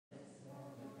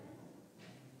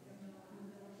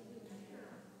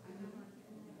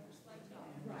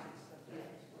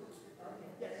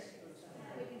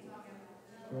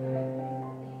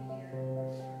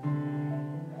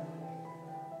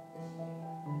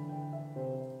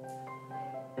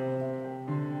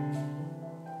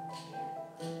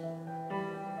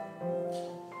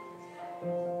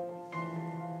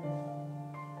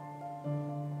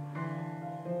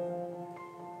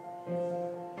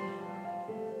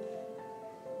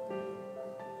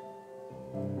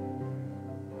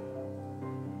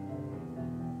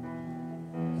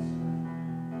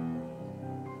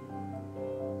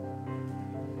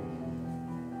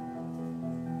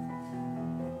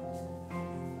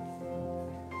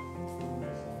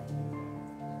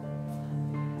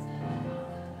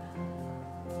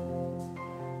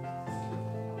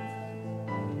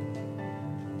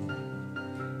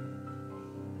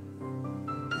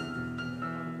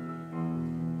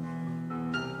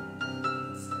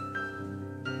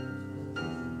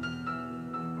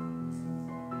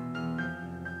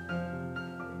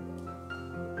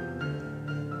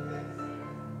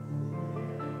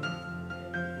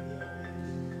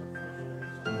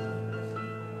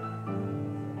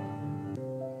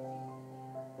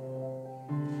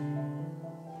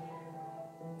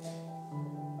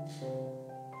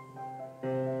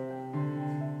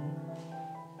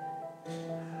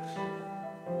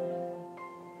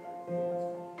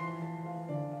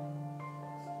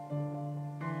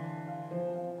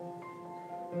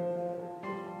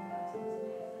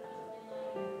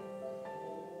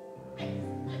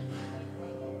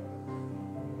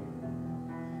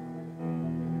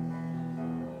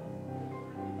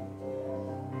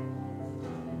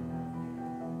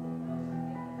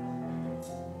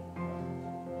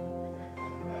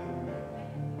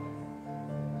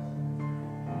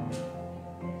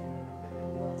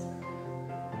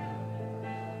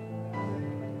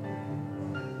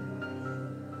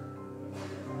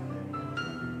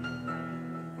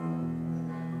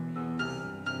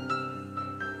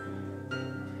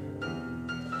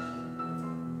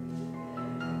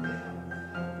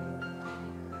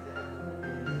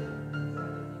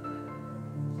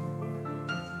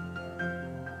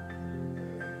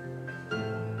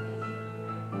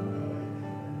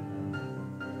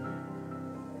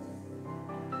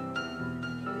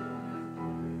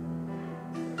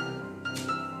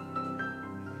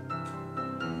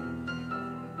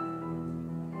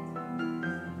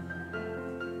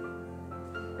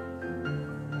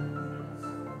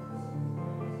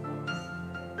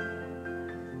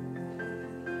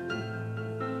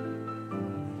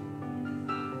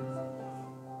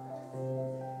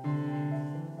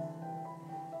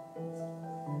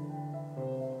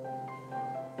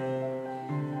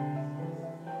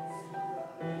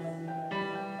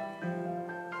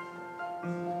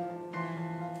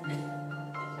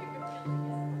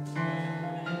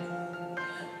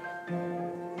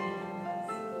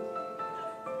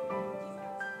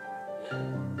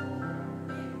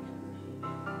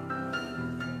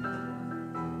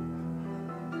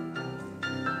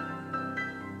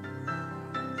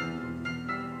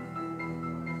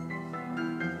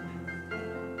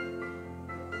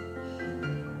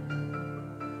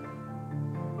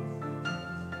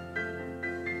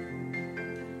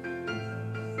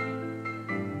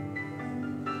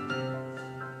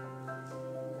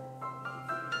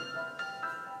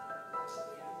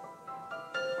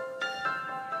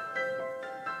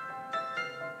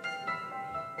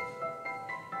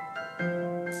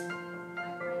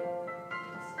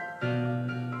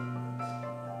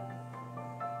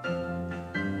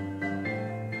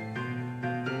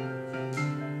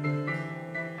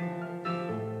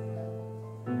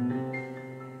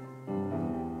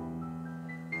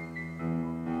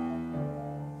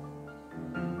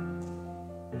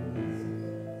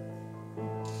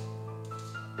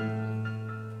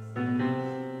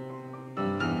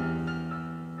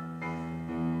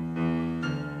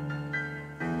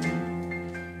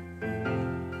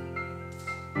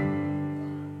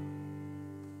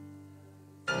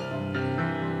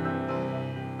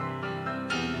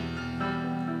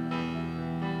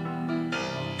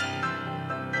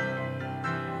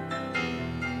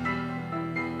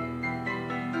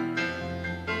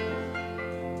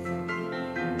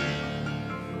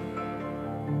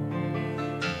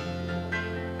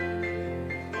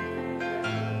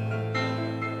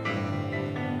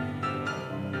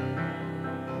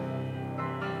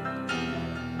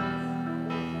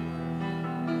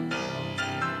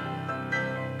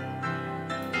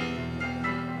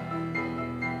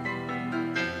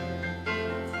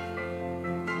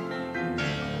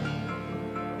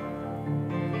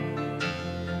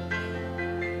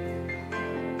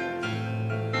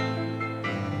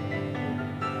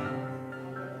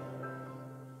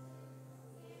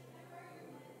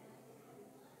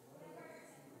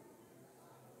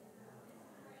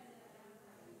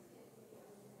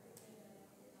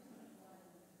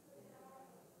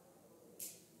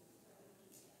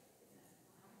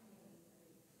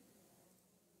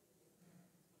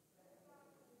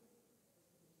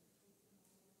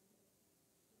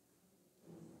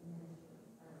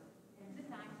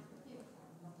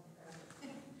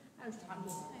I was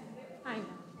talking. Hi.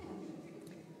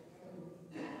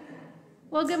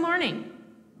 Well, good morning.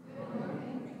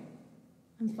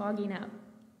 I'm fogging up.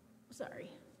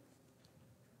 Sorry.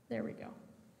 There we go.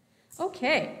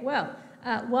 Okay, well,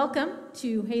 welcome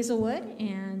to Hazelwood,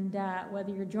 and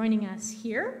whether you're joining us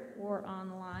here or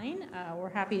online, we're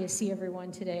happy to see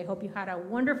everyone today. Hope you had a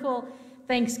wonderful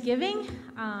Thanksgiving,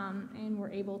 and were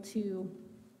able to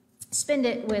spend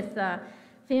it with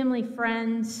family,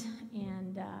 friends,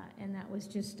 and that was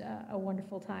just a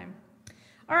wonderful time.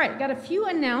 All right, got a few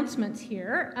announcements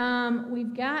here.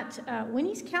 We've got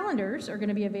Winnie's calendars are going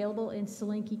to be available in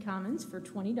Solanke Commons for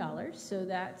 $20, so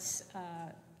that's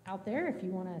out there if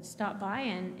you want to stop by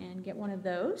and get one of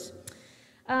those.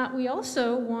 We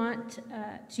also want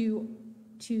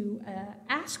to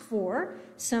ask for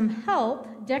some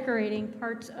help decorating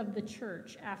parts of the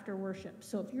church after worship.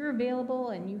 So if you're available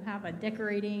and you have a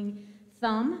decorating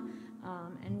thumb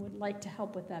and would like to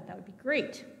help with that, that would be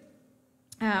great.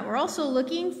 We're also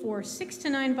looking for 6 to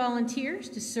 9 volunteers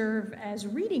to serve as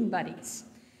reading buddies.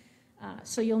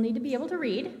 So you'll need to be able to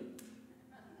read.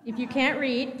 If you can't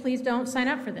read, please don't sign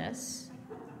up for this.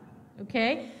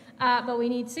 Okay? But we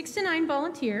need 6 to 9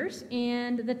 volunteers,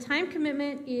 and the time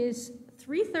commitment is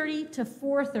 3:30 to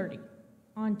 4:30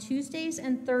 on Tuesdays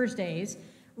and Thursdays,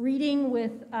 reading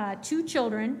with 2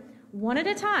 children, one at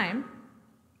a time.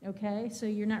 Okay? So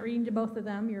you're not reading to both of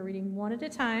them. You're reading one at a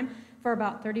time for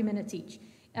about 30 minutes each.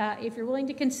 If you're willing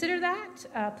to consider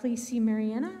that, please see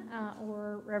Mariana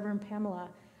or Reverend Pamela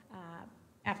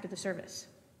after the service.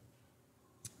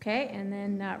 Okay, and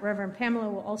then Reverend Pamela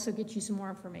will also get you some more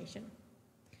information.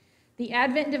 The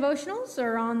Advent devotionals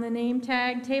are on the name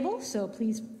tag table, so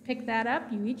please pick that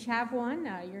up. You each have one.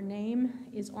 Your name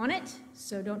is on it,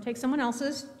 so don't take someone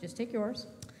else's, just take yours.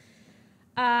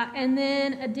 And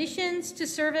then additions to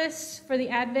service for the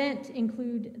Advent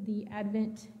include the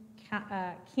Advent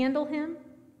candle hymn,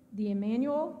 the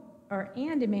Emmanuel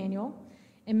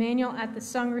at the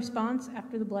sung response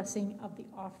after the blessing of the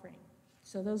offering.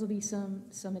 So those will be some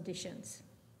additions.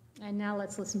 And now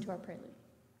let's listen to our prelude.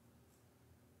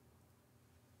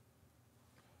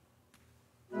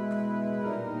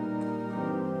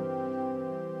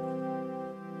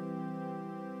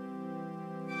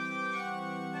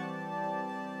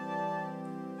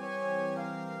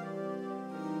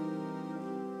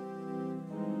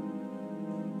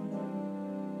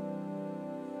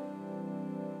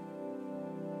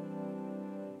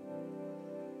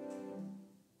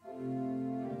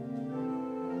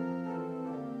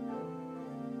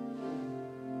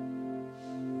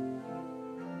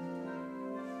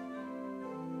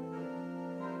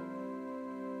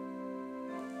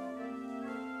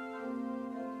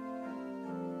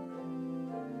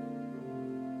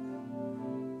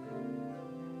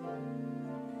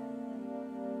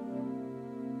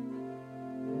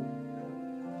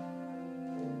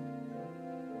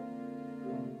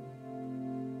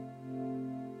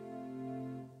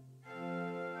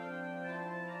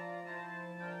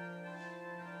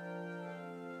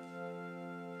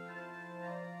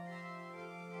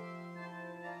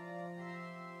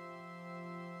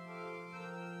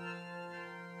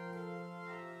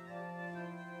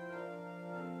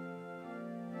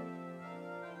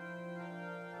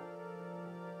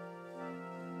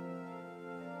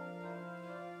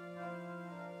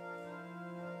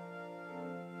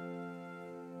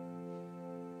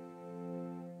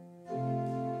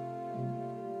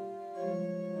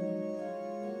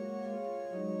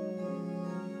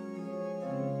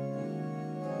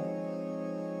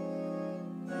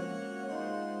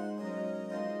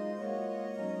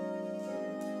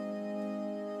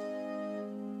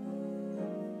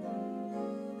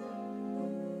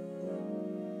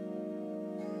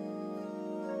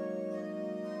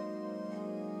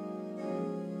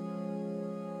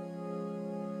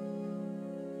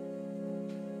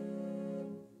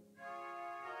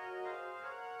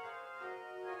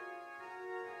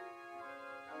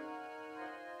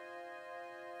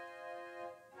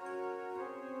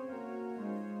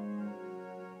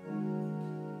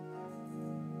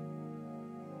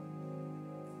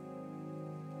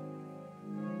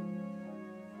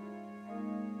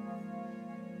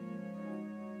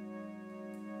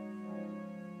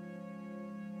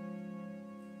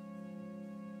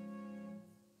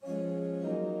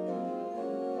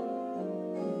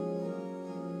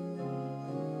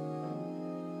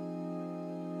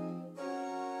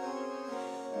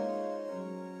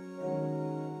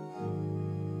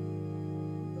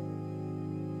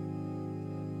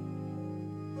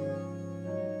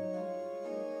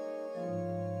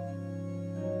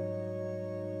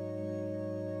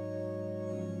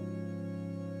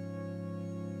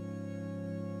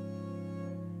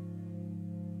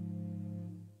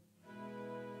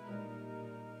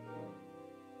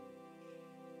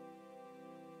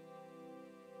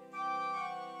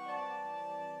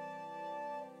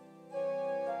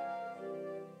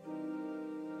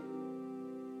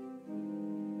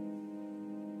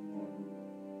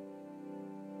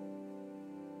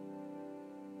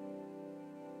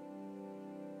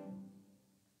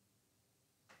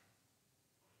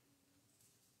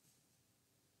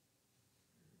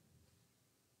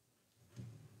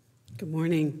 Good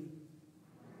morning.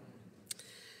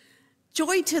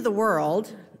 Joy to the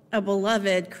World, a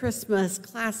beloved Christmas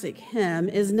classic hymn,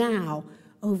 is now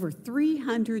over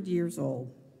 300 years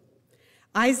old.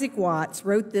 Isaac Watts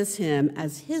wrote this hymn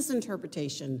as his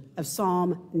interpretation of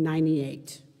Psalm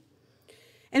 98.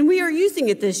 And we are using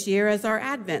it this year as our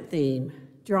Advent theme,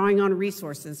 drawing on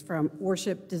resources from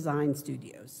Worship Design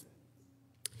Studios.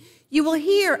 You will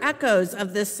hear echoes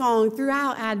of this song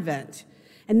throughout Advent,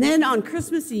 and then on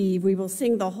Christmas Eve, we will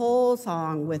sing the whole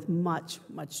song with much,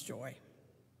 much joy.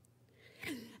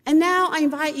 And now I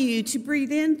invite you to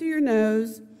breathe in through your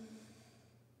nose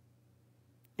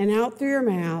and out through your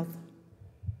mouth.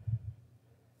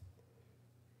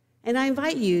 And I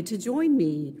invite you to join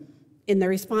me in the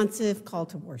responsive call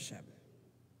to worship.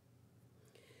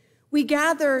 We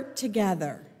gather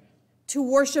together to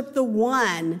worship the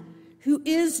one who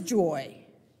is joy.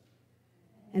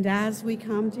 And as we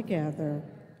come together,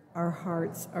 our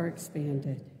hearts are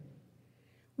expanded.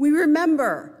 We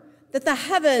remember that the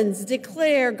heavens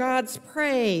declare God's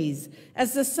praise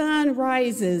as the sun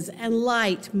rises and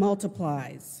light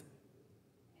multiplies.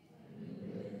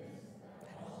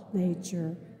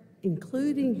 Nature,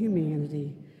 including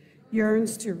humanity,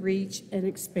 yearns to reach and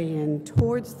expand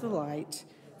towards the light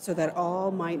so that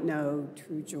all might know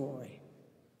true joy.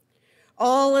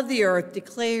 All of the earth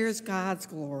declares God's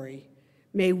glory.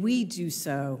 May we do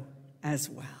so as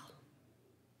well.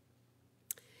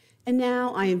 And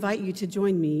now I invite you to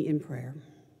join me in prayer.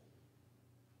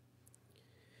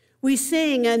 We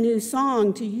sing a new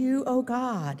song to you, O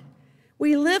God.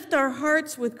 We lift our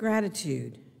hearts with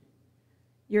gratitude.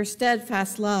 Your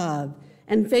steadfast love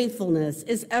and faithfulness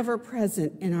is ever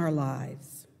present in our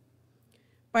lives.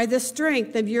 By the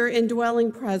strength of your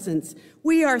indwelling presence,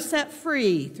 we are set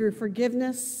free through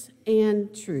forgiveness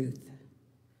and truth.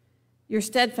 Your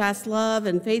steadfast love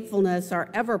and faithfulness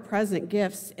are ever-present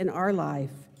gifts in our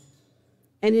life,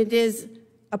 and it is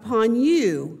upon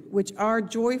you which our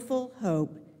joyful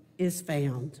hope is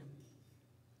found.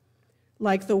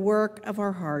 Like the work of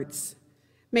our hearts,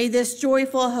 may this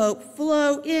joyful hope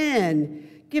flow in,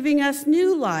 giving us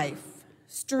new life,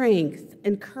 strength,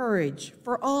 and courage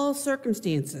for all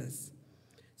circumstances,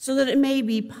 so that it may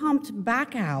be pumped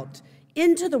back out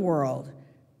into the world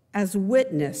as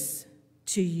witness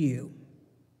to you.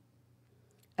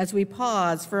 As we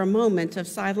pause for a moment of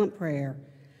silent prayer,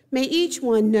 may each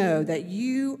one know that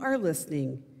you are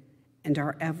listening and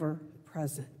are ever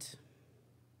present.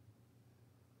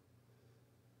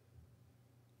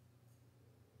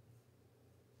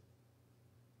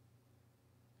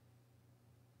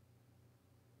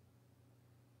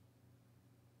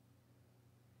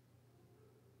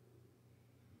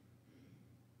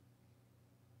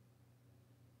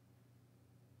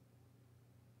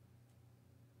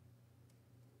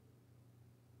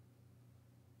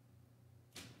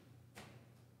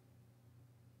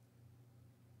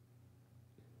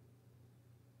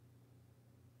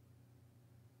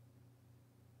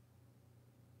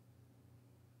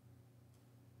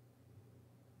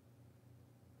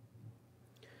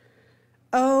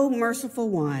 O merciful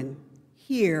one,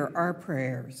 hear our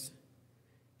prayers.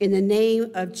 In the name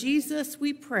of Jesus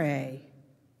we pray.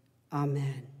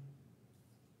 Amen.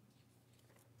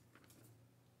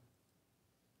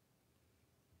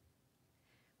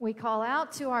 We call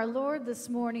out to our Lord this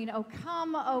morning, O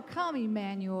come,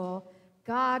 Emmanuel,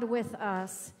 God with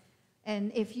us.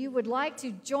 And if you would like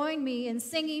to join me in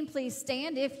singing, please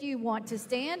stand if you want to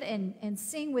stand and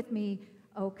sing with me,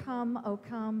 O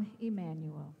come,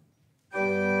 Emmanuel.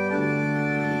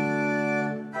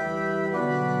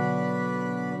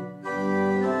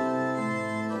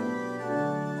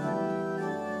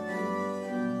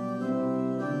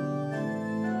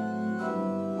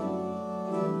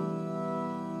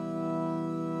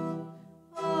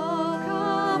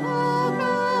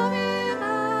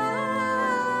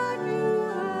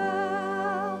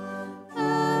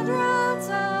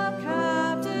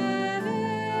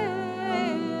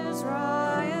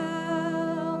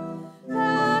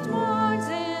 That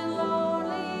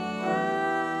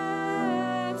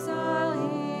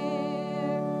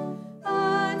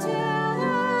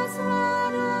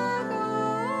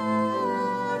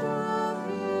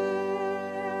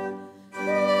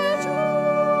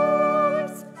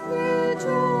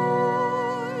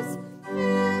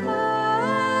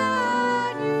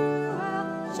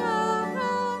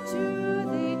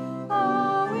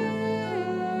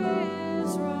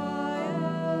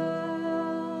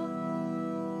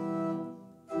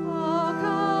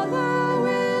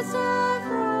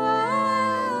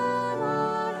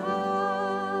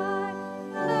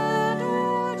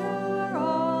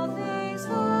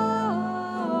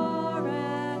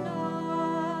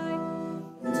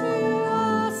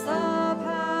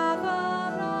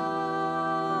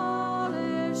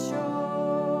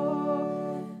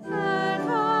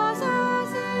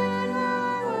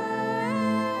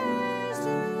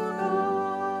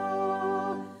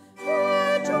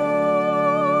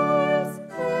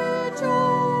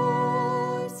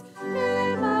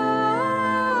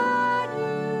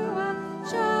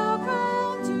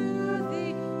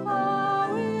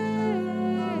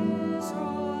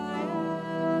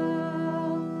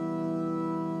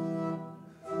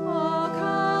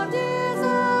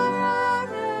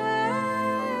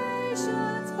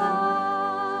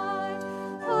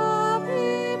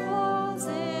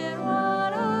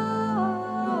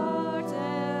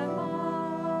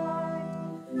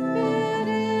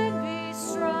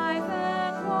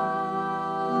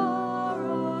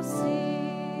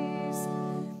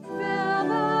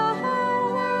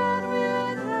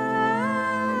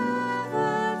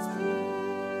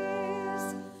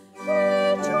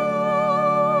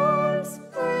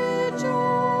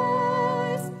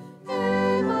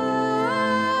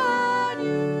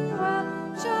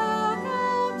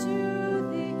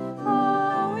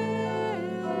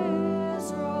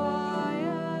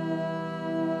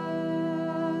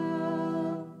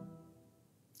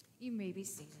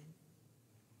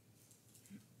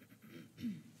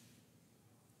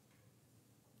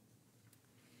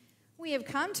We have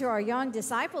come to our young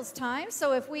disciples time,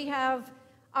 so if we have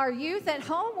our youth at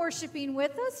home worshiping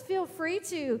with us, feel free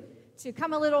to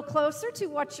come a little closer to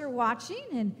what you're watching.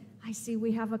 And I see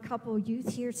we have a couple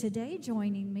youth here today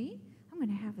joining me. I'm going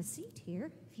to have a seat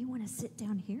here if you want to sit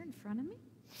down here in front of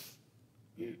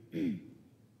me.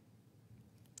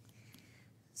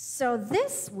 So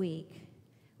this week,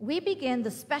 we begin the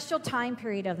special time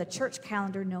period of the church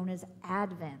calendar known as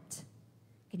Advent.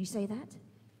 Can you say that?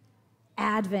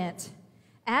 Advent.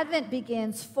 Advent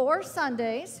begins 4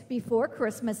 Sundays before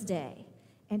Christmas Day,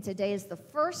 and today is the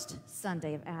first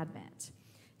Sunday of Advent.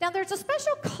 Now, there's a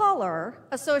special color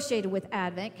associated with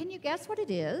Advent. Can you guess what it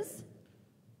is?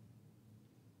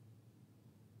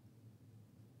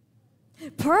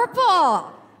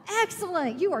 Purple.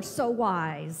 Excellent. You are so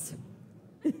wise.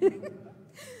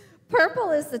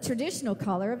 Purple is the traditional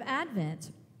color of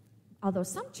Advent, although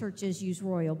some churches use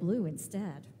royal blue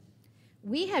instead.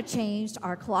 We have changed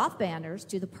our cloth banners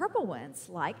to the purple ones,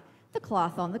 like the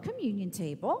cloth on the communion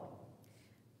table,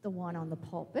 the one on the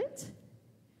pulpit,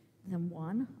 and the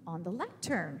one on the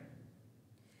lectern.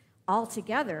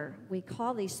 Altogether, we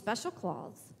call these special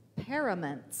cloths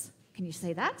paraments. Can you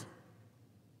say that?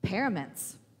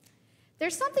 Paraments.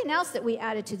 There's something else that we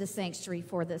added to the sanctuary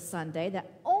for this Sunday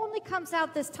that only comes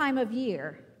out this time of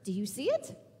year. Do you see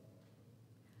it?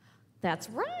 That's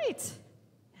right.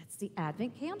 That's the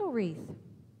Advent candle wreath.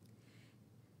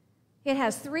 It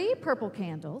has 3 purple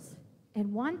candles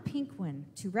and 1 pink one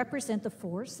to represent the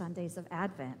 4 Sundays of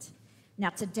Advent. Now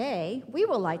today, we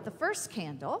will light the first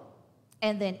candle,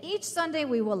 and then each Sunday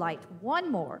we will light 1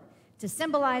 more to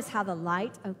symbolize how the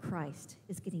light of Christ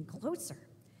is getting closer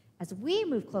as we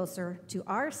move closer to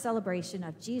our celebration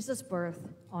of Jesus' birth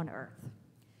on earth.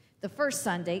 The first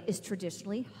Sunday is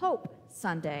traditionally Hope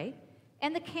Sunday,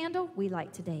 and the candle we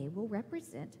light today will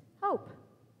represent hope.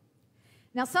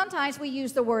 Now, sometimes we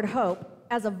use the word hope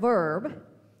as a verb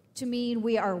to mean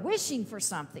we are wishing for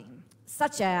something,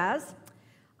 such as,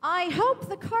 I hope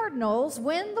the Cardinals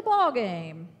win the ball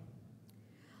game.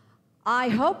 I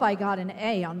hope I got an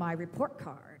A on my report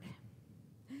card.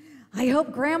 I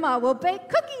hope Grandma will bake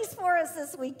cookies for us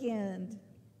this weekend.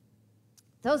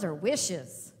 Those are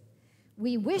wishes.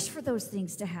 We wish for those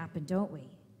things to happen, don't we?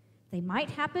 They might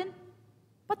happen,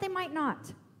 but they might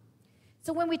not.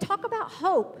 So when we talk about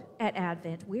hope at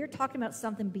Advent, we're talking about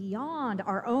something beyond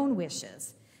our own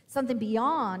wishes, something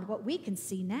beyond what we can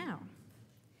see now.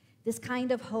 This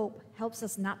kind of hope helps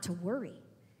us not to worry,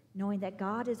 knowing that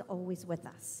God is always with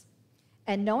us,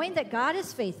 and knowing that God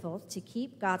is faithful to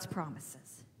keep God's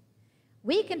promises.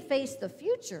 We can face the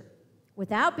future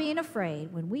without being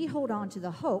afraid when we hold on to the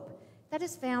hope that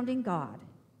is found in God.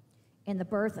 And the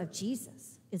birth of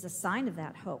Jesus is a sign of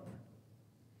that hope.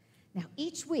 Now,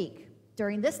 each week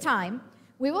during this time,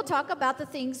 we will talk about the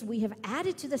things we have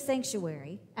added to the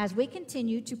sanctuary as we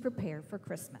continue to prepare for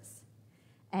Christmas.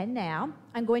 And now,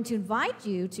 I'm going to invite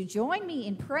you to join me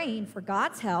in praying for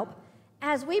God's help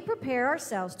as we prepare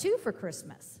ourselves too for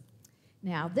Christmas.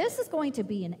 Now, this is going to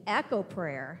be an echo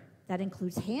prayer that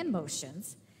includes hand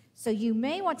motions, so you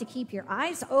may want to keep your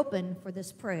eyes open for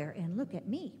this prayer and look at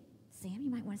me. Sam, you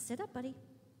might want to sit up, buddy.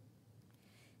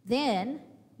 Then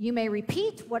you may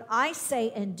repeat what I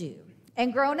say and do.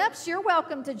 And grown-ups, you're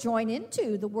welcome to join in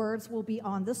too. The words will be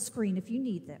on the screen if you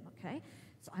need them, okay?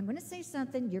 So I'm going to say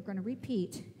something, you're going to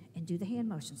repeat and do the hand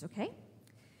motions, okay?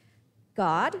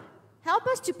 God, help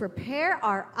us to prepare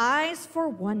our eyes for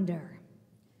wonder.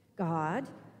 God,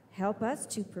 help us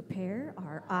to prepare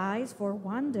our eyes for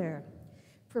wonder.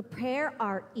 Prepare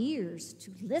our ears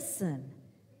to listen.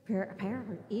 Prepare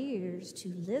our ears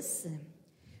to listen.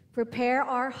 Prepare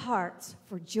our hearts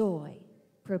for joy.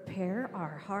 Prepare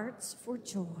our hearts for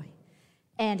joy.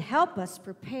 And help us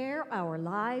prepare our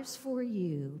lives for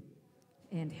you.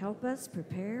 And help us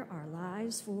prepare our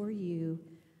lives for you.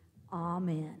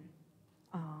 Amen.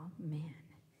 Amen.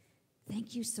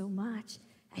 Thank you so much.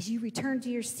 As you return to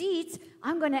your seats,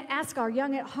 I'm going to ask our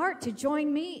young at heart to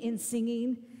join me in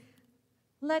singing,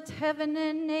 Let Heaven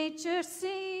and Nature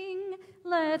Sing,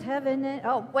 let heaven and...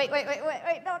 Oh, wait,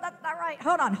 no, that's not right.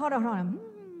 Hold on.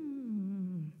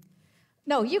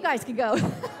 No, you guys can go.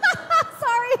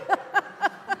 Sorry.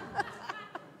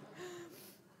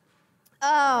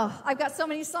 Oh, I've got so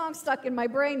many songs stuck in my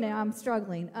brain now, I'm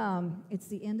struggling. It's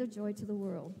the end of Joy to the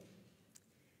World.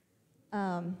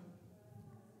 That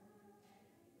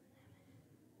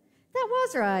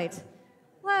was right.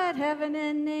 Let heaven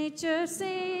and nature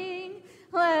sing.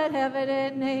 Let heaven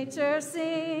and nature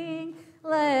sing.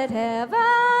 Let heaven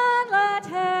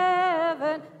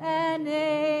and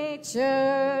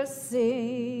nature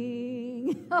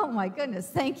sing. Oh my goodness,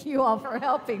 thank you all for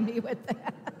helping me with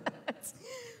that.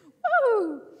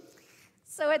 Woo!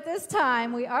 So at this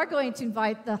time, we are going to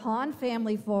invite the Hahn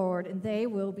family forward, and they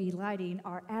will be lighting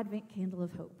our Advent Candle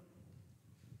of Hope.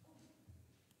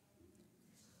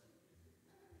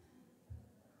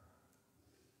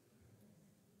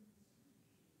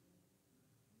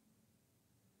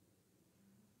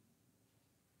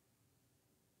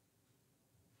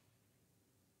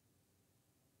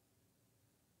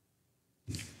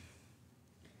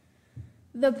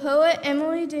 The poet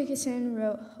Emily Dickinson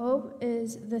wrote, "Hope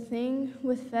is the thing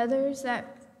with feathers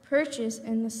that perches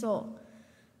in the soul."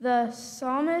 The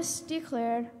psalmist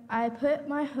declared, "I put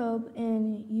my hope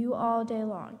in you all day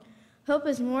long." Hope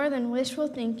is more than wishful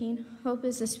thinking. Hope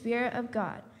is the Spirit of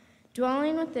God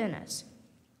dwelling within us,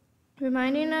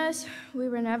 reminding us we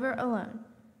were never alone.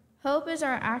 Hope is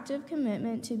our active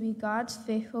commitment to be God's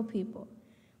faithful people,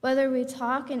 whether we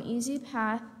talk an easy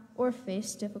path or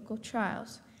face difficult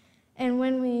trials. And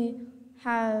when we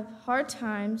have hard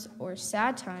times or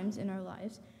sad times in our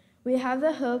lives, we have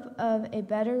the hope of a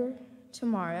better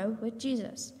tomorrow with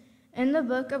Jesus. In the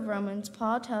book of Romans,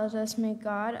 Paul tells us, "May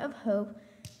God of hope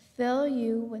fill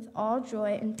you with all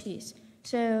joy and peace,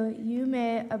 so you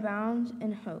may abound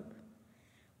in hope."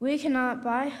 We cannot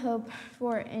buy hope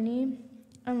for any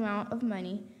amount of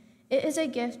money. It is a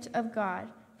gift of God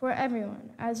for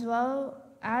everyone. As well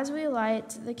as we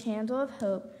light the candle of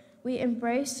hope, we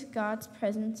embrace God's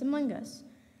presence among us.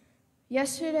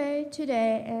 Yesterday,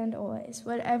 today, and always,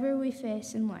 whatever we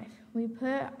face in life, we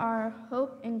put our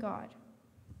hope in God.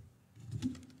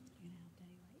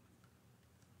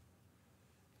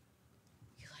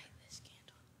 You light this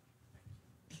candle.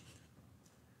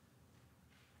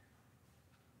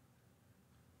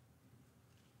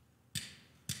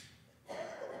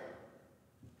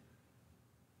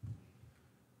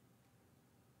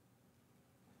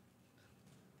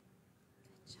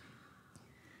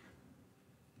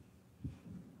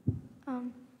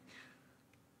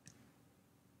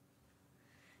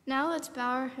 Now let's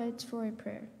bow our heads for a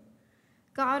prayer.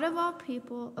 God of all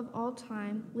people, of all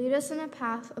time, lead us in a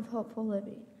path of hopeful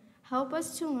living. Help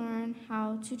us to learn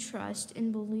how to trust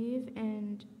and believe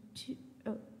and to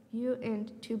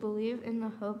believe in the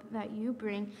hope that you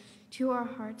bring to our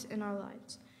hearts and our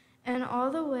lives. And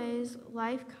all the ways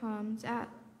life comes at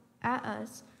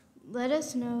us, let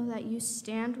us know that you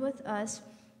stand with us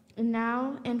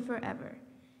now and forever.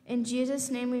 In Jesus'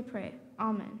 name we pray.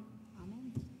 Amen.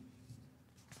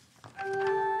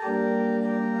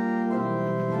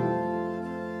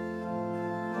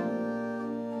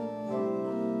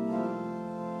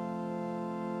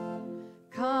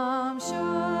 Come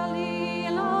surely,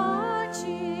 Lord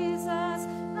Jesus,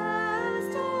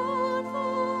 as dawn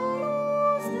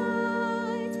follows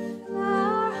night,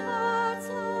 our hearts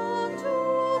long to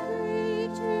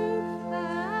greet you,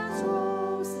 as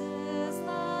roses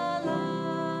the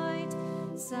light.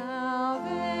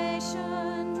 Salvation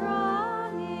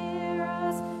draw near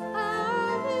us,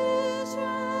 our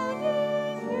vision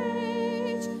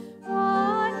engage.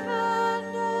 One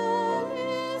candle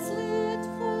is lit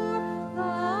for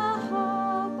the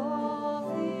hope of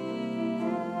the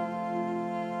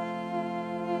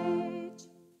age.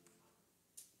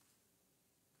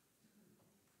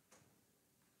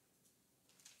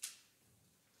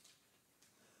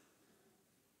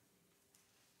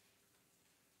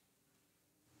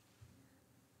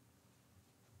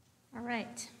 All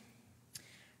right.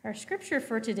 Our scripture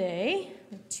for today,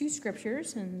 two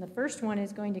scriptures, and the first one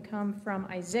is going to come from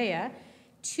Isaiah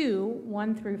 2,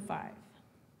 1 through 5.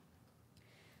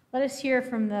 Let us hear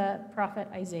from the prophet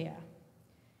Isaiah.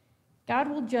 God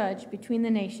will judge between the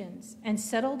nations and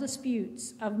settle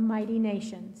disputes of mighty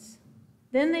nations.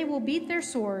 Then they will beat their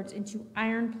swords into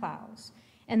iron plows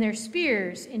and their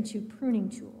spears into pruning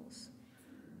tools.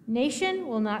 Nation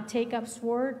will not take up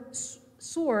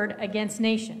sword against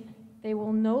nation. They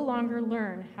will no longer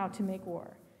learn how to make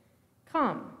war.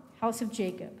 Come, house of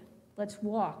Jacob, let's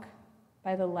walk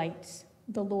by the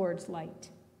Lord's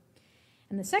light.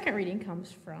 And the second reading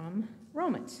comes from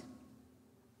Romans.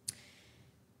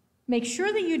 Make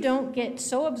sure that you don't get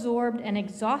so absorbed and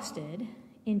exhausted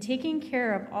in taking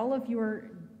care of all of your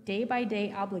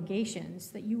day-by-day obligations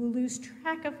that you will lose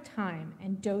track of time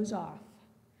and doze off,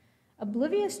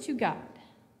 oblivious to God.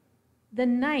 The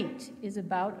night is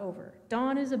about over.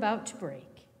 Dawn is about to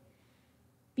break.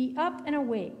 Be up and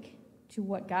awake to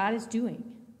what God is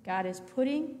doing. God is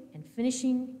putting and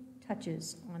finishing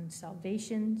touches on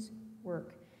salvation's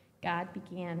work God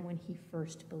began when he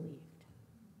first believed.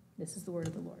 This is the word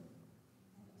of the Lord.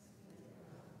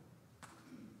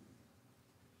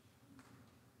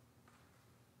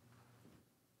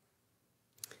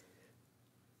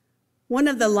 One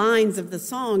of the lines of the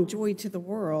song, Joy to the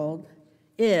World,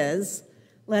 is,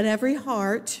 let every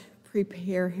heart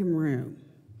prepare him room.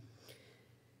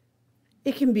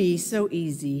 It can be so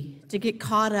easy to get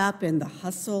caught up in the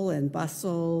hustle and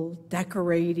bustle,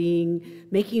 decorating,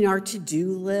 making our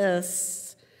to-do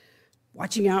lists,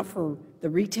 watching out for the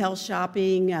retail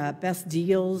shopping, best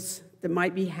deals that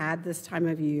might be had this time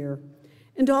of year,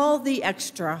 and all the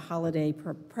extra holiday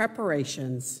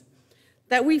preparations,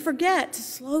 that we forget to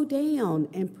slow down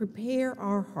and prepare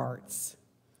our hearts.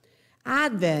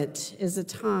 Advent is a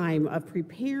time of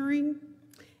preparing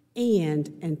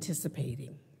and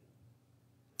anticipating.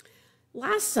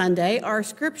 Last Sunday, our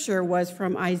scripture was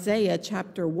from Isaiah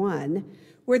chapter 1,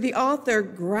 where the author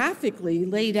graphically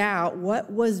laid out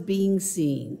what was being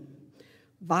seen: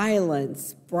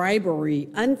 violence, bribery,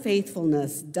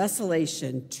 unfaithfulness,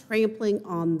 desolation, trampling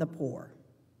on the poor.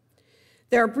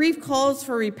 There are brief calls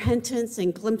for repentance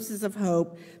and glimpses of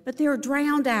hope, but they are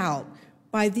drowned out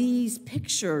by these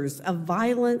pictures of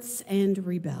violence and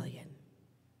rebellion.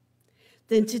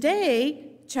 Then today,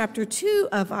 chapter 2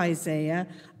 of Isaiah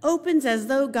opens as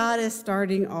though God is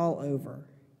starting all over.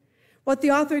 What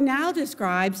the author now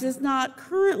describes is not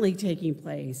currently taking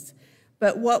place,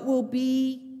 but what will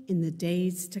be in the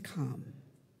days to come.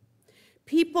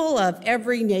 People of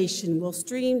every nation will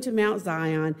stream to Mount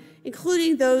Zion,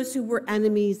 including those who were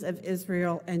enemies of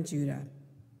Israel and Judah.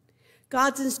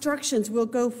 God's instructions will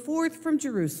go forth from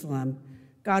Jerusalem.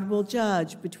 God will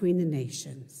judge between the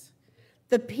nations.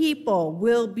 The people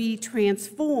will be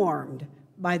transformed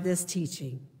by this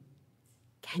teaching.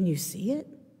 Can you see it?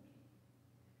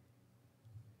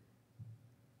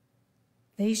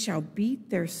 They shall beat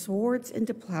their swords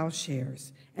into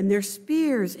plowshares and their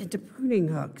spears into pruning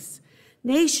hooks.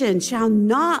 Nation shall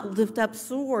not lift up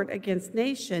sword against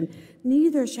nation,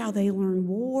 neither shall they learn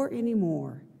war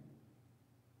anymore.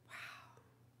 Wow,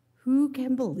 who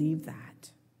can believe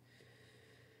that?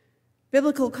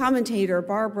 Biblical commentator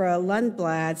Barbara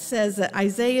Lundblad says that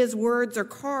Isaiah's words are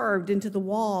carved into the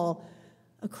wall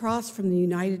across from the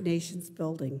United Nations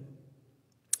building.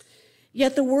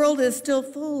 Yet the world is still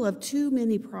full of too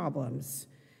many problems,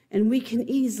 and we can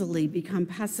easily become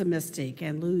pessimistic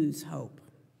and lose hope.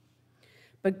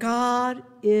 But God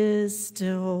is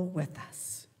still with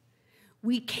us.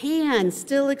 We can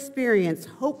still experience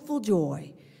hopeful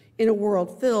joy in a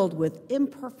world filled with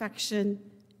imperfection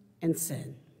and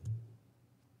sin.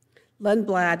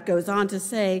 Lundblad goes on to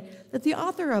say that the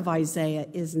author of Isaiah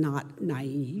is not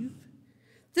naive.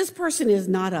 This person is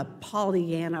not a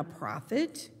Pollyanna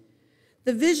prophet.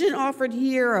 The vision offered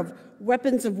here of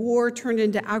weapons of war turned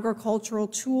into agricultural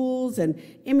tools and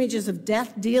images of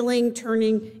death dealing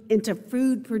turning into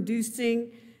food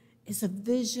producing is a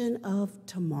vision of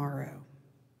tomorrow.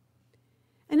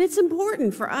 And it's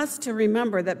important for us to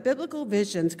remember that biblical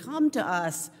visions come to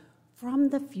us from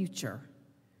the future,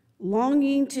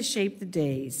 longing to shape the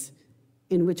days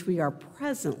in which we are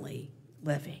presently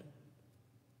living.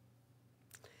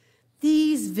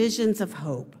 These visions of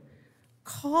hope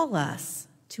call us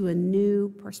to a new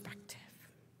perspective.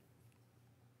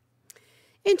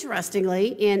 Interestingly,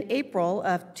 in April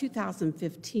of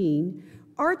 2015,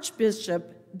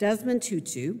 Archbishop Desmond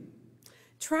Tutu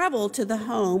traveled to the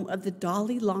home of the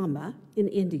Dalai Lama in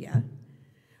India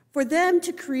for them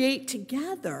to create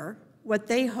together what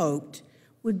they hoped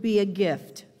would be a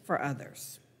gift for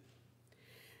others.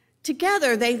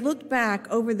 Together, they looked back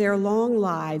over their long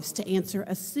lives to answer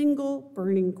a single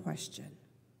burning question: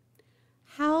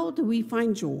 how do we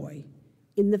find joy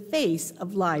in the face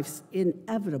of life's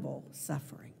inevitable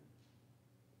suffering?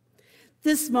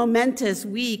 This momentous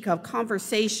week of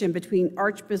conversation between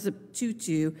Archbishop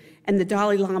Tutu and the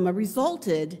Dalai Lama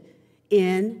resulted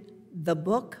in the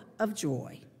Book of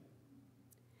Joy.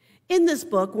 In this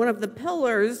book, one of the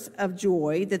pillars of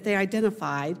joy that they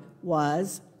identified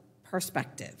was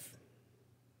perspective.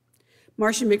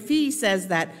 Marcia McPhee says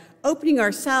that opening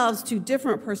ourselves to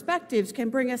different perspectives can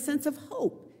bring a sense of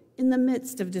hope in the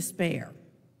midst of despair,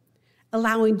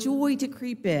 allowing joy to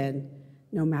creep in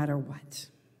no matter what.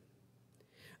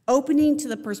 Opening to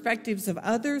the perspectives of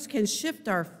others can shift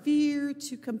our fear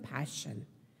to compassion,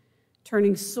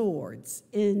 turning swords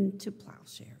into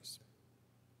plowshares.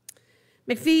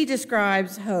 McPhee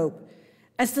describes hope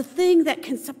as the thing that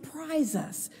can surprise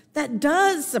us, that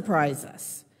does surprise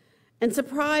us. And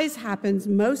surprise happens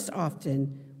most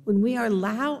often when we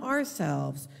allow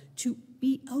ourselves to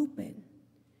be open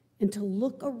and to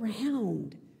look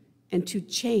around and to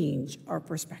change our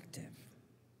perspective.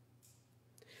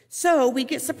 So we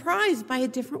get surprised by a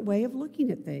different way of looking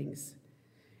at things.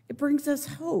 It brings us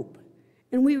hope,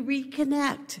 and we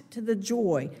reconnect to the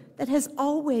joy that has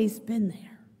always been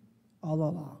there all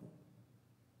along.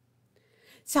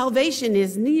 Salvation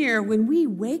is near when we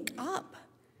wake up,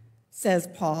 says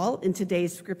Paul in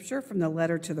today's scripture from the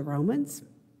letter to the Romans.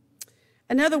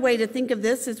 Another way to think of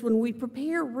this is when we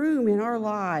prepare room in our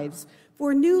lives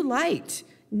for new light,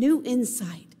 new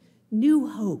insight, new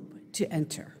hope to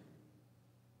enter.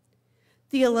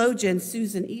 Theologian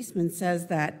Susan Eastman says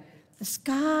that the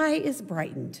sky is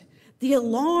brightened, the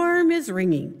alarm is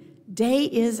ringing, day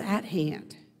is at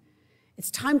hand.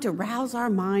 It's time to rouse our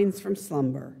minds from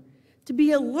slumber, to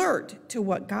be alert to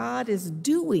what God is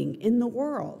doing in the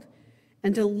world,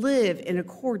 and to live in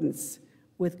accordance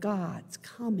with God's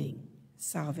coming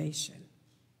salvation.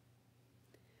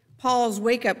 Paul's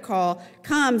wake-up call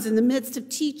comes in the midst of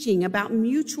teaching about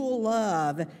mutual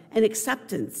love and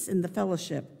acceptance in the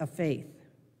fellowship of faith.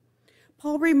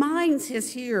 Paul reminds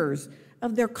his hearers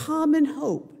of their common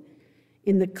hope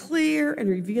in the clear and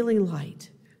revealing light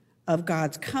of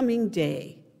God's coming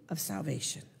day of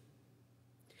salvation.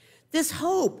 This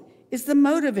hope is the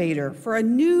motivator for a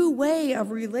new way of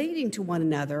relating to one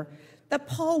another that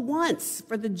Paul wants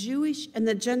for the Jewish and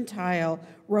the Gentile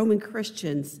Roman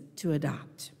Christians to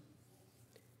adopt.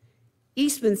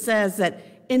 Eastman says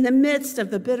that in the midst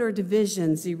of the bitter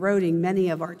divisions eroding many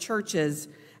of our churches,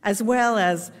 as well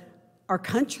as our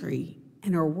country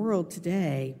and our world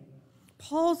today,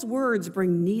 Paul's words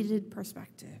bring needed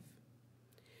perspective.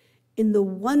 In the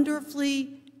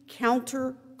wonderfully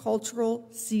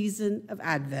countercultural season of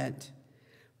Advent,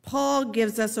 Paul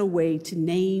gives us a way to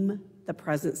name the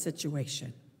present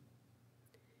situation.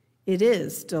 It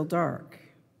is still dark,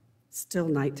 still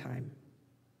nighttime.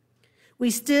 We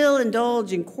still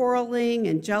indulge in quarreling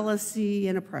and jealousy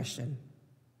and oppression.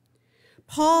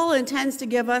 Paul intends to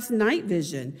give us night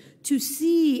vision to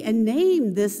see and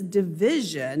name this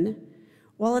division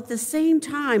while at the same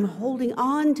time holding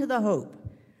on to the hope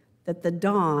that the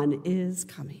dawn is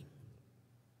coming.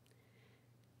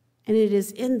 And it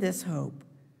is in this hope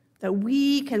that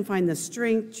we can find the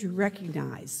strength to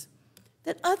recognize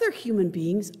that other human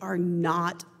beings are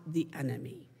not the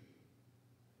enemy.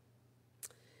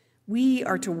 We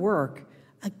are to work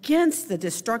against the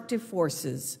destructive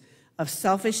forces of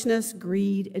selfishness,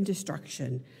 greed, and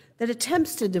destruction that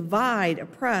attempts to divide,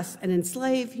 oppress, and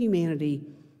enslave humanity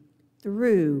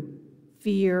through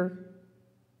fear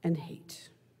and hate.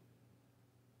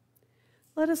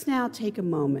 Let us now take a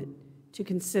moment to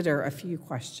consider a few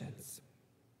questions.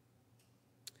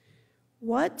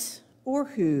 What or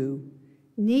who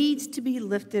needs to be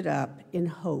lifted up in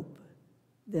hope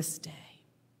this day?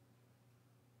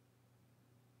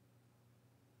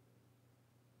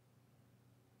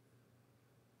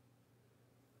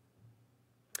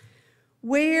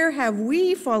 Where have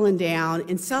we fallen down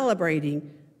in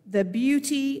celebrating the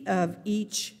beauty of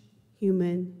each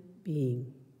human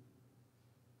being?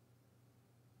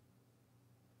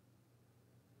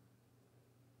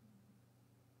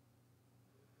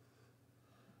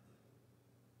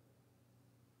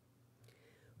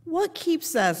 What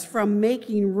keeps us from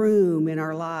making room in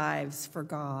our lives for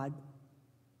God?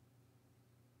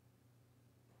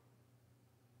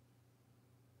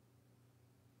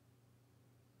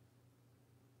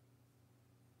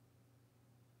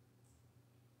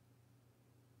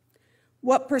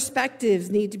 What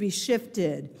perspectives need to be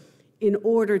shifted in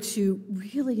order to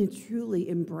really and truly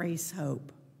embrace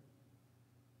hope?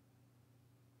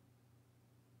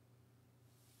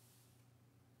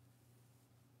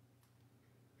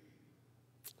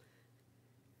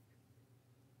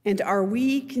 And are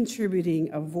we contributing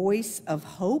a voice of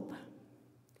hope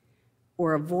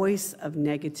or a voice of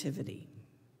negativity?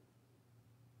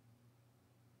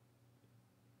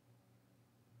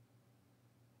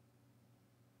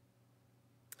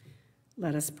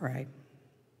 Let us pray.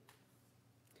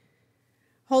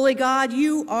 Holy God,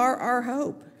 you are our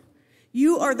hope.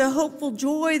 You are the hopeful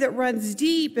joy that runs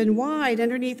deep and wide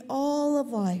underneath all of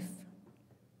life.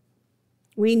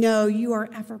 We know you are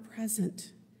ever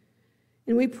present,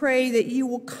 and we pray that you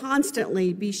will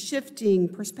constantly be shifting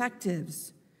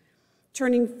perspectives,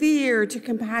 turning fear to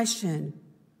compassion,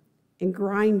 and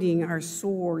grinding our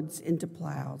swords into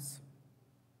plows.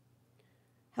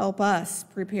 Help us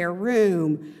prepare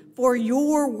room for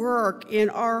your work in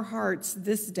our hearts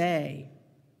this day.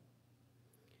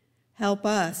 Help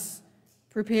us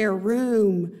prepare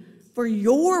room for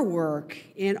your work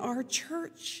in our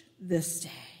church this day.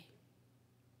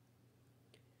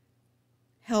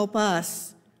 Help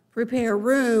us prepare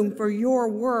room for your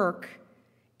work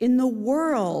in the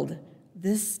world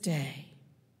this day.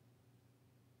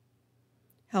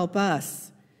 Help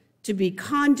us to be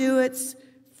conduits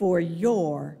for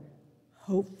your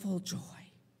hopeful joy.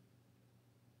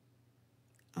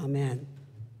 Amen.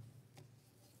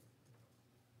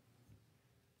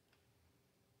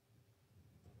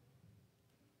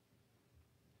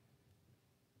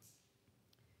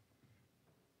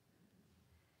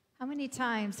 How many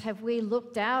times have we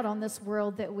looked out on this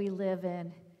world that we live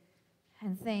in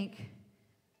and think,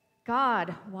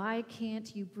 God, why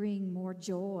can't you bring more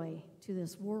joy to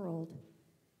this world?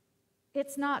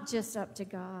 It's not just up to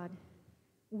God.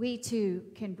 We too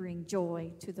can bring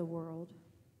joy to the world.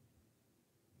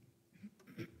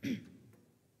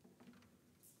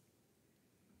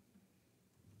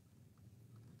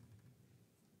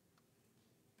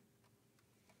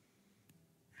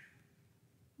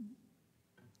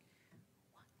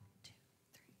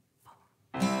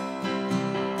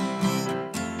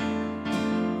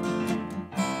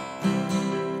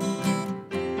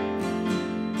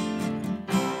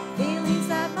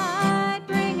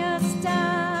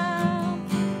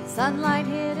 Sunlight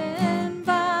hidden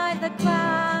by the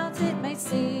clouds, it may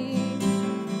seem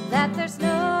that there's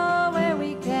nowhere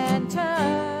we can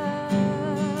turn.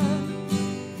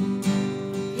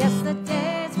 Yes, the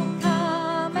days will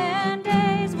come and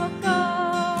days will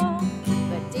go,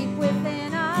 but deep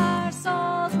within our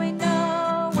souls we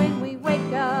know when we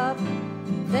wake up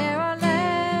there are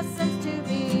lessons to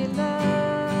be learned.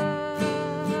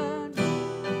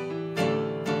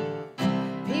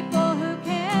 People who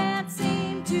can't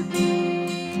seem to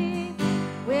be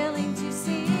willing to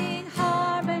sing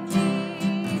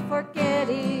harmony,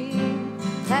 forgetting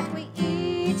that we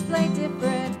each play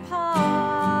different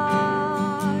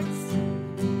parts.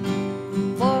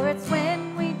 For it's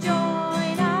when we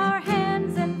join our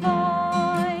hands and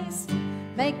voice,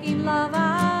 making love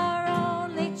our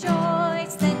only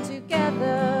choice, then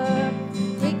together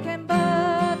we can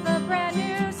birth a brand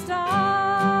new start.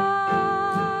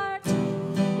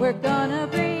 We're gonna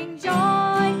bring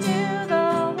joy to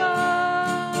the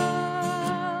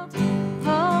world,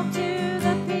 hope to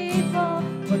the people.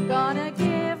 We're gonna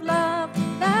give love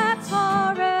that's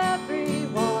for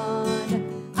everyone,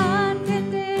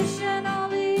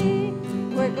 unconditionally.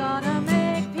 We're gonna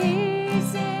make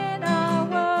peace in our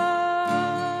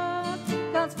world,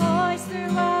 God's voice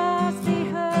through us be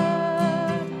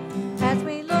heard, as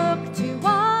we look to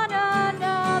one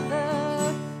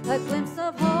another, a glimpse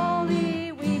of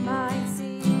holy we might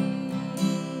see.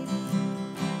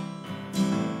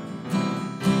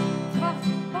 Cross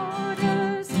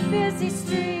borders, busy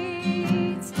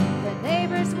streets, the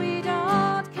neighbors we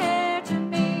don't care to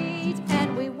meet,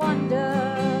 and we wonder,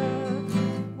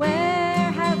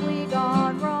 where have we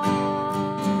gone wrong?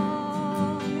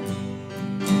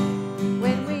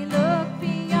 When we look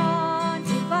beyond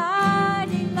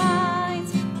dividing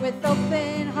lines, with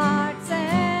open hearts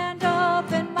and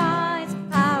open minds,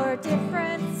 our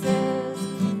differences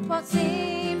won't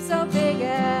seem so big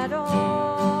at all.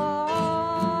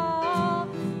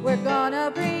 We're gonna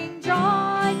bring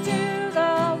joy to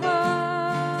the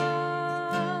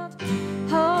world,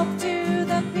 hope to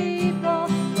the people.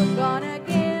 We're gonna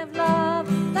give love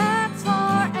that's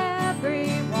for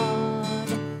everyone,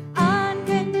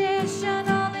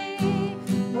 unconditionally.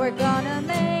 We're gonna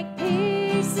make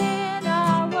peace in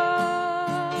our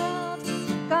world,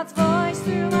 God's voice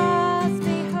through us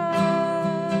be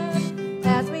heard,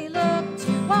 as we look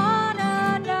to one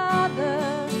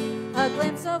another, a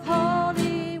glimpse of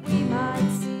holy we might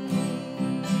see.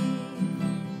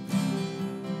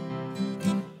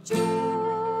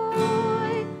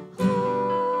 Joy,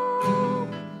 hope,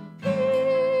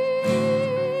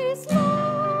 peace,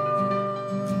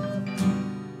 love.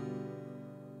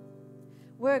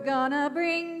 We're gonna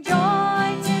bring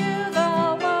joy to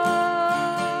the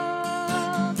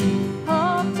world,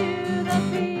 hope to the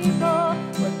people.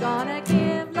 We're gonna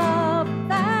give love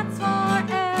that's for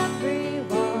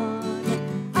everyone,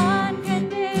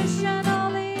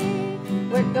 unconditionally.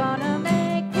 We're gonna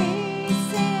make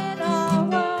peace in our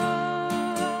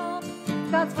world,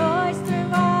 God's voice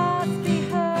through us be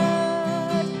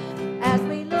heard, as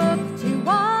we look to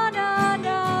one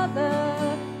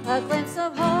another, a glimpse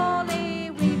of holy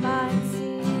we might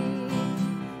see,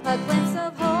 a glimpse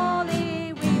of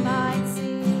holy we might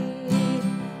see,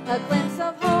 a glimpse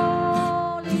of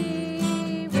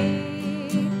holy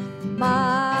we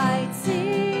might see.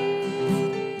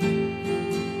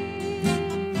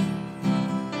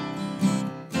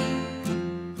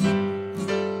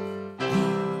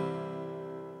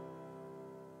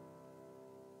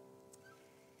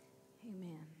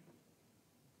 Amen.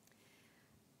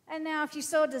 And now, if you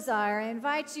so desire, I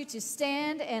invite you to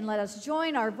stand and let us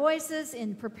join our voices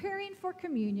in preparing for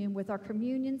communion with our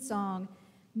communion song,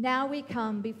 Now We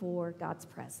Come Before God's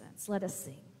Presence. Let us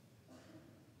sing.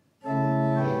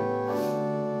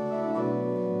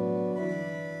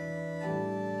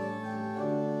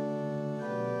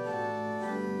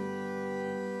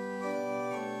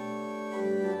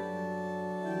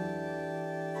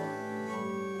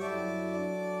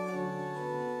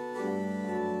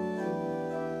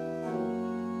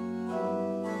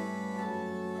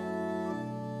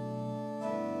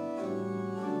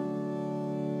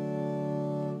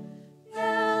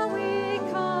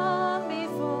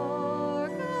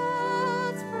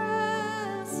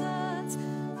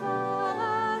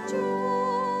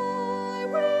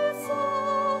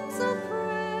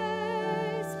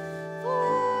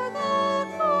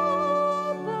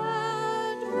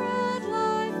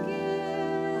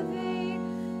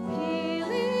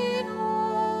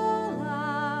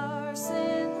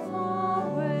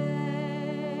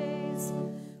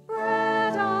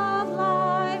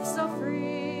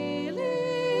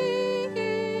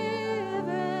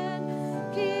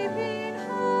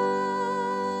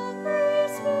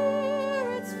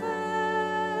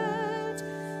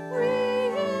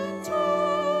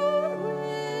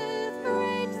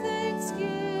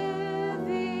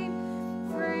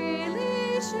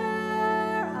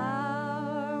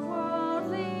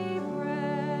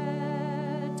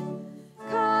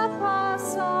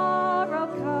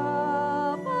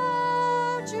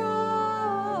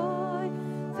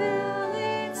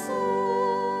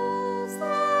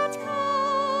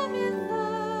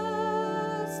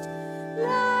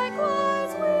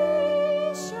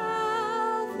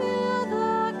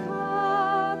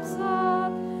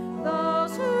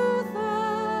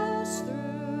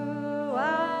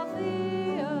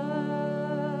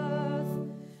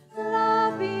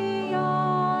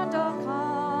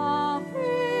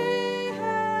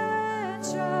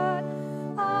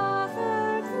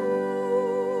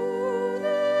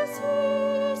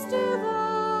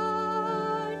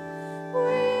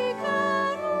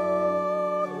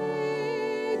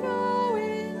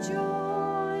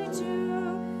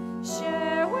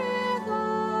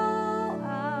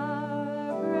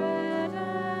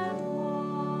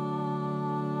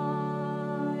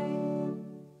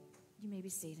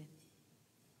 seated.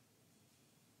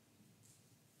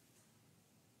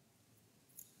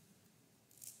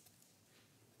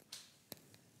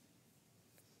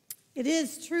 It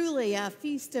is truly a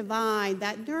feast divine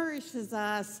that nourishes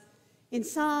us in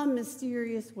some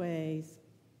mysterious ways.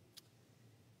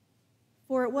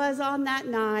 For it was on that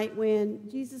night when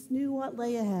Jesus knew what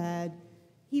lay ahead,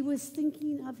 he was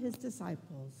thinking of his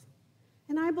disciples.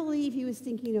 And I believe he was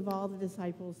thinking of all the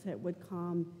disciples that would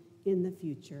come in the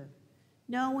future,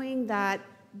 knowing that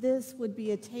this would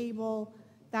be a table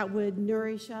that would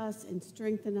nourish us and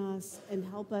strengthen us and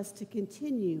help us to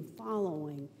continue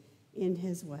following in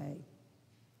his way.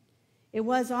 It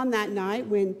was on that night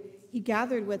when he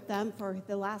gathered with them for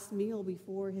the last meal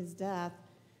before his death,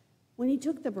 when he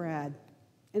took the bread,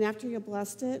 and after he had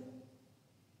blessed it,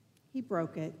 he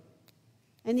broke it.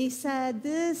 And he said,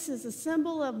 "This is a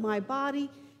symbol of my body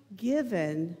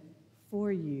given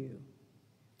for you.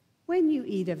 When you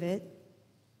eat of it,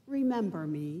 remember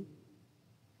me."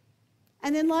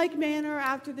 And in like manner,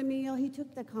 after the meal, he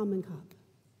took the common cup.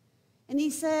 And he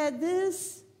said,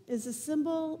 "This is a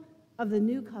symbol of the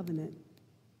new covenant,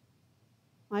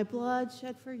 my blood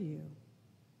shed for you.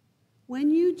 When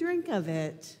you drink of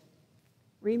it,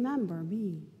 remember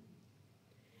me."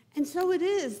 And so it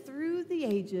is through the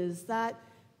ages that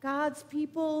God's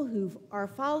people who are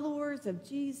followers of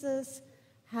Jesus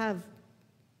have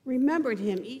remembered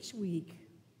him each week,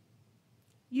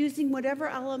 using whatever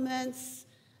elements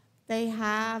they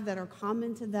have that are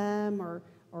common to them or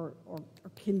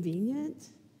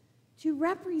convenient to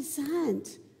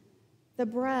represent the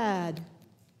bread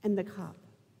and the cup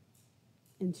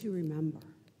and to remember.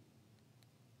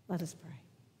 Let us pray.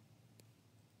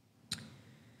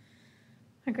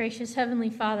 Our gracious Heavenly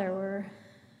Father, we're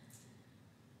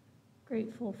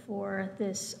grateful for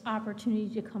this opportunity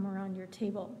to come around your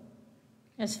table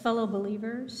as fellow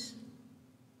believers,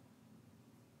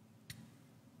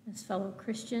 as fellow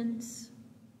Christians,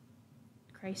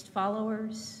 Christ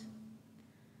followers.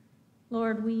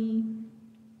 Lord, we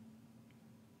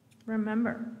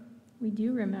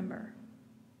do remember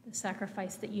the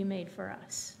sacrifice that you made for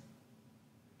us.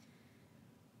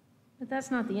 But that's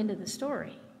not the end of the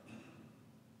story.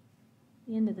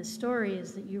 The end of the story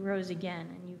is that you rose again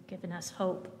and you've given us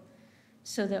hope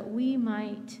so that we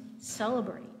might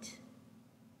celebrate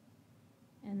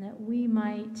and that we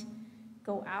might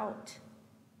go out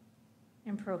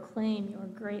and proclaim your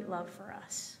great love for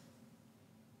us,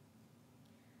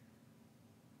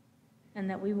 and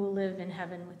that we will live in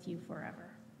heaven with you forever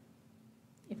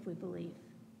if we believe.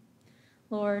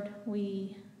 Lord,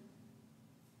 we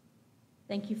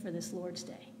thank you for this Lord's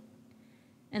Day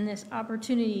and this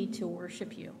opportunity to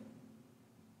worship you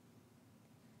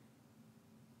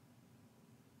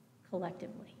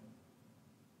collectively.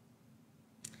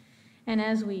 And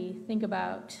as we think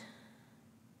about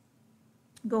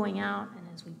going out and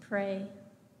as we pray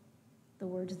the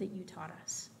words that you taught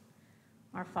us,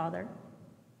 our Father,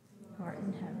 who art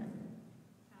in heaven,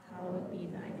 hallowed be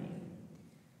thy name.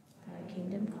 Thy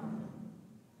kingdom come,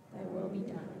 thy will be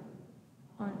done,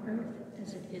 on earth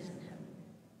as it is in heaven.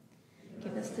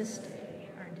 Give us this day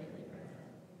our daily bread,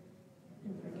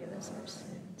 and forgive us our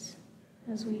sins,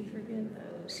 as we forgive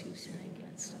those who sin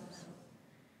against us.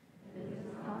 Lead us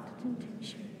not into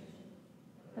temptation,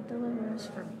 but deliver us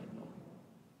from evil.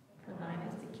 For thine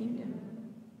is the kingdom,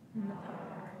 and the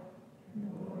power, and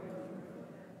the glory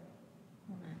forever.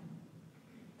 Amen.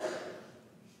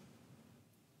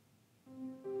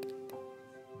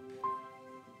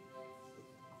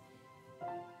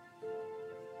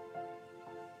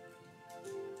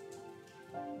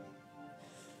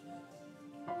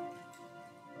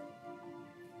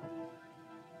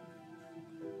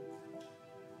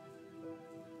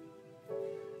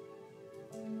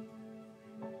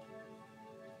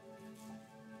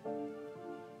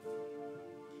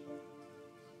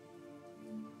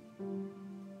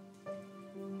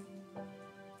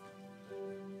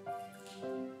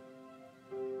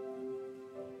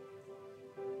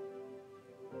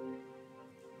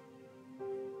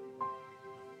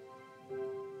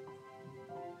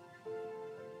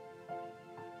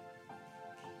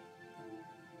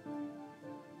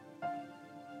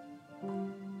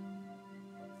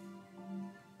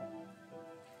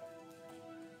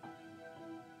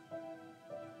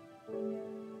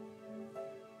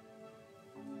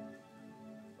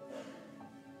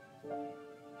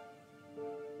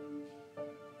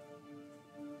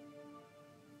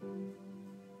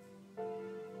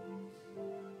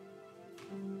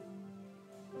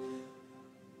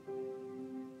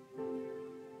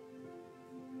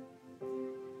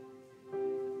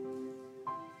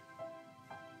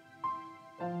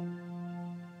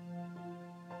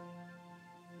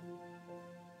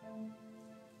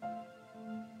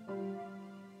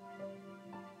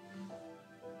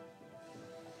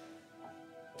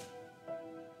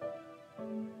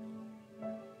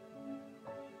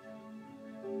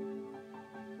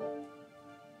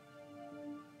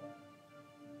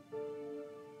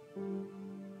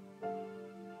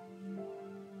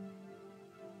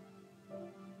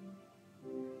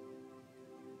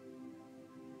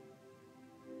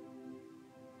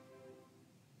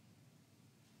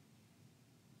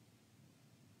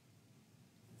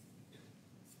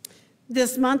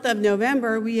 This month of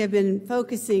November, we have been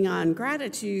focusing on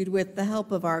gratitude with the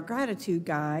help of our gratitude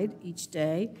guide each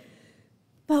day.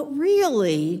 But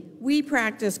really, we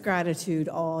practice gratitude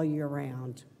all year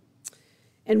round.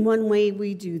 And one way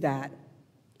we do that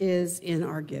is in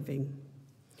our giving,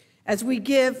 as we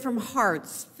give from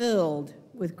hearts filled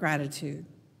with gratitude.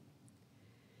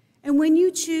 And when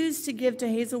you choose to give to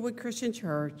Hazelwood Christian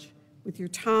Church with your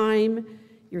time,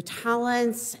 your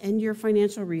talents, and your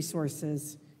financial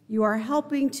resources, you are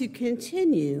helping to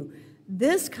continue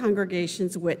this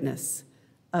congregation's witness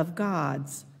of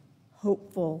God's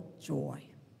hopeful joy.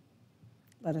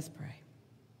 Let us pray.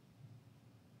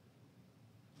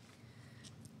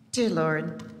 Dear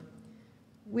Lord,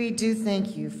 we do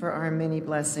thank you for our many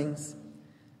blessings.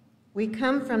 We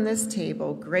come from this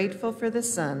table grateful for the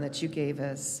Son that you gave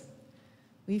us.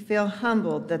 We feel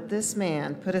humbled that this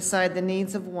man put aside the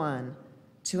needs of one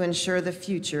to ensure the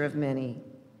future of many.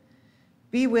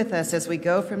 Be with us as we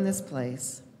go from this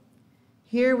place.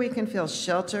 Here we can feel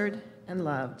sheltered and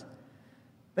loved,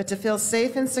 but to feel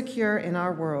safe and secure in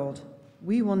our world,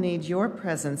 we will need your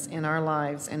presence in our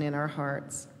lives and in our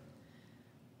hearts.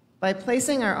 By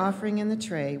placing our offering in the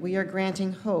tray, we are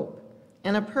granting hope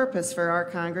and a purpose for our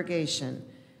congregation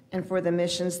and for the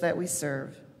missions that we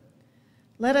serve.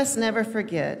 Let us never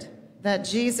forget that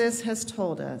Jesus has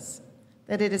told us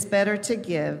that it is better to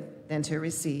give than to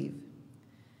receive.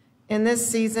 In this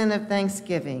season of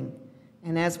Thanksgiving,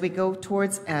 and as we go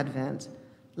towards Advent,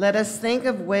 let us think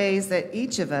of ways that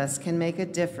each of us can make a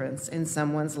difference in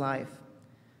someone's life,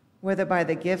 whether by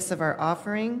the gifts of our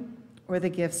offering or the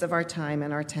gifts of our time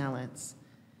and our talents.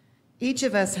 Each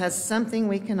of us has something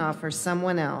we can offer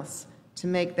someone else to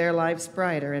make their lives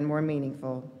brighter and more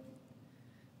meaningful.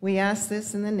 We ask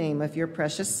this in the name of your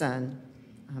precious Son.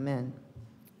 Amen.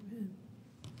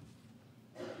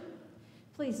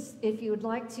 Please, if you would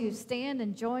like to stand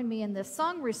and join me in the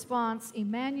song response,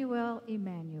 Emmanuel,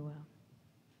 Emmanuel.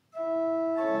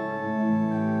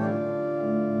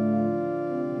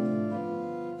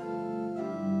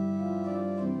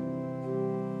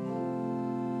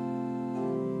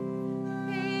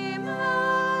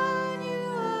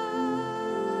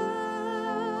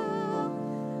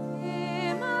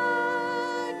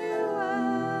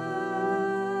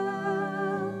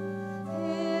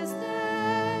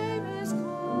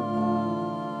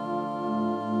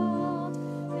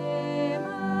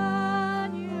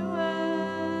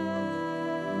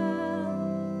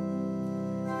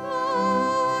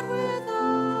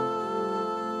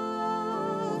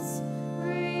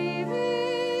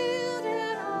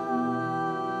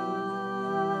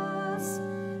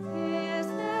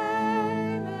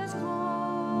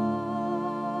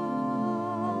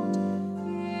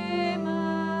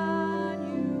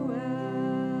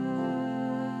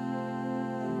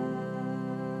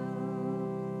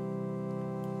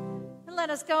 Let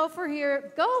us go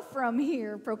from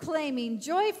here, proclaiming,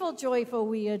 joyful, joyful,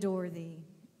 we adore thee.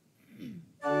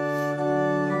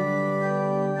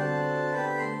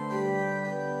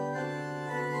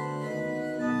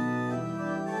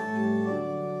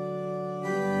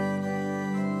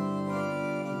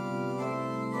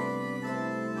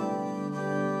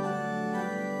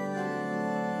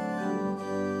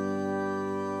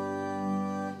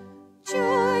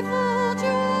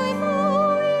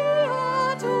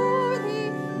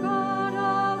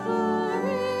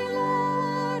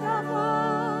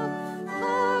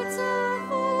 Hearts are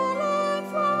full of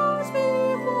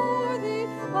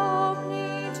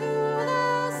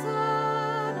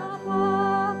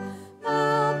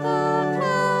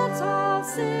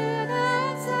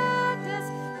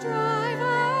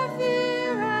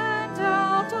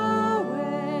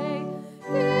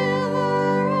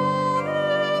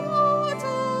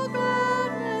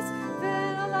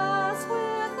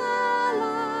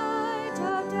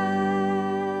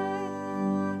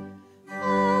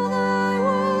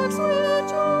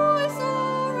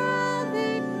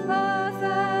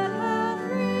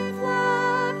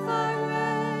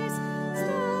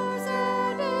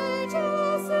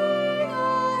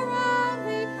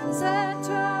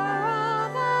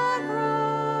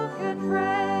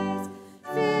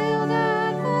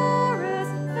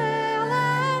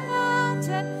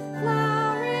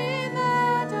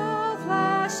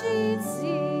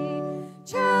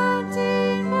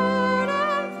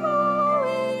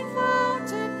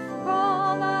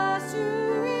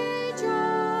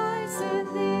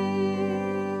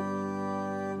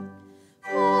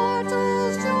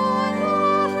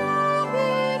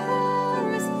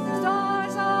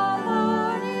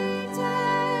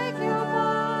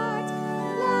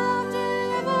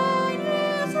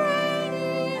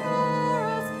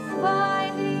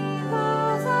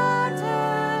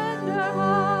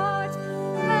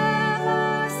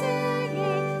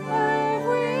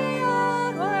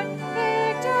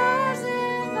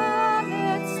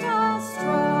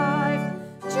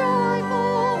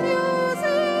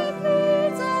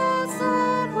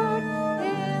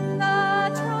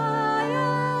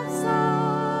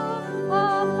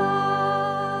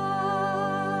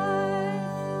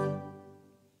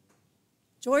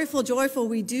Joyful, joyful,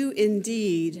 we do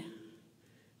indeed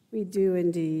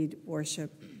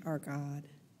worship our God.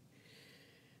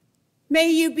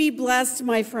 May you be blessed,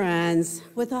 my friends,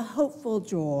 with a hopeful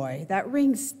joy that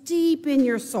rings deep in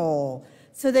your soul,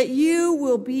 so that you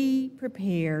will be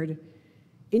prepared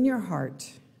in your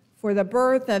heart for the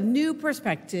birth of new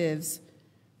perspectives,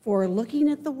 for looking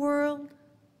at the world,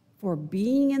 for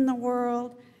being in the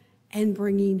world, and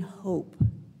bringing hope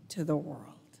to the world.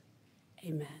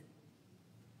 Amen.